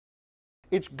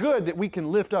It's good that we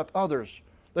can lift up others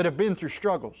that have been through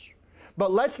struggles.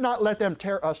 But let's not let them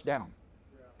tear us down.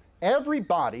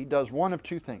 Everybody does one of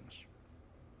two things.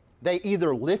 They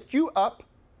either lift you up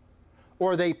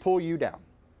or they pull you down.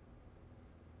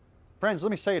 Friends,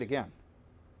 let me say it again.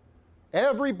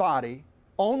 Everybody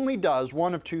only does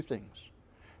one of two things.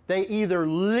 They either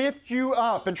lift you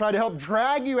up and try to help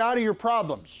drag you out of your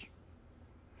problems,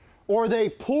 or they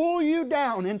pull you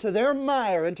down into their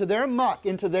mire, into their muck,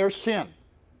 into their sin.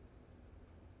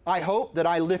 I hope that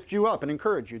I lift you up and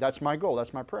encourage you. That's my goal.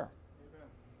 That's my prayer. Amen.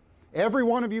 Every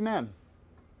one of you men,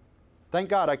 thank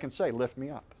God I can say, lift me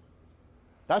up.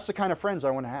 That's the kind of friends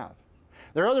I want to have.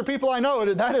 There are other people I know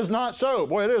that is not so.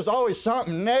 Boy, there's always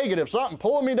something negative, something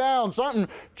pulling me down, something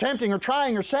tempting or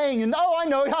trying or saying, and oh, I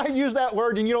know I use that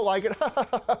word and you don't like it.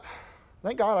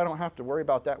 Thank God I don't have to worry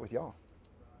about that with y'all.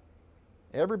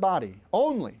 Everybody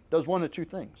only does one of two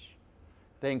things.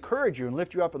 They encourage you and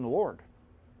lift you up in the Lord,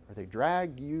 or they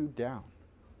drag you down.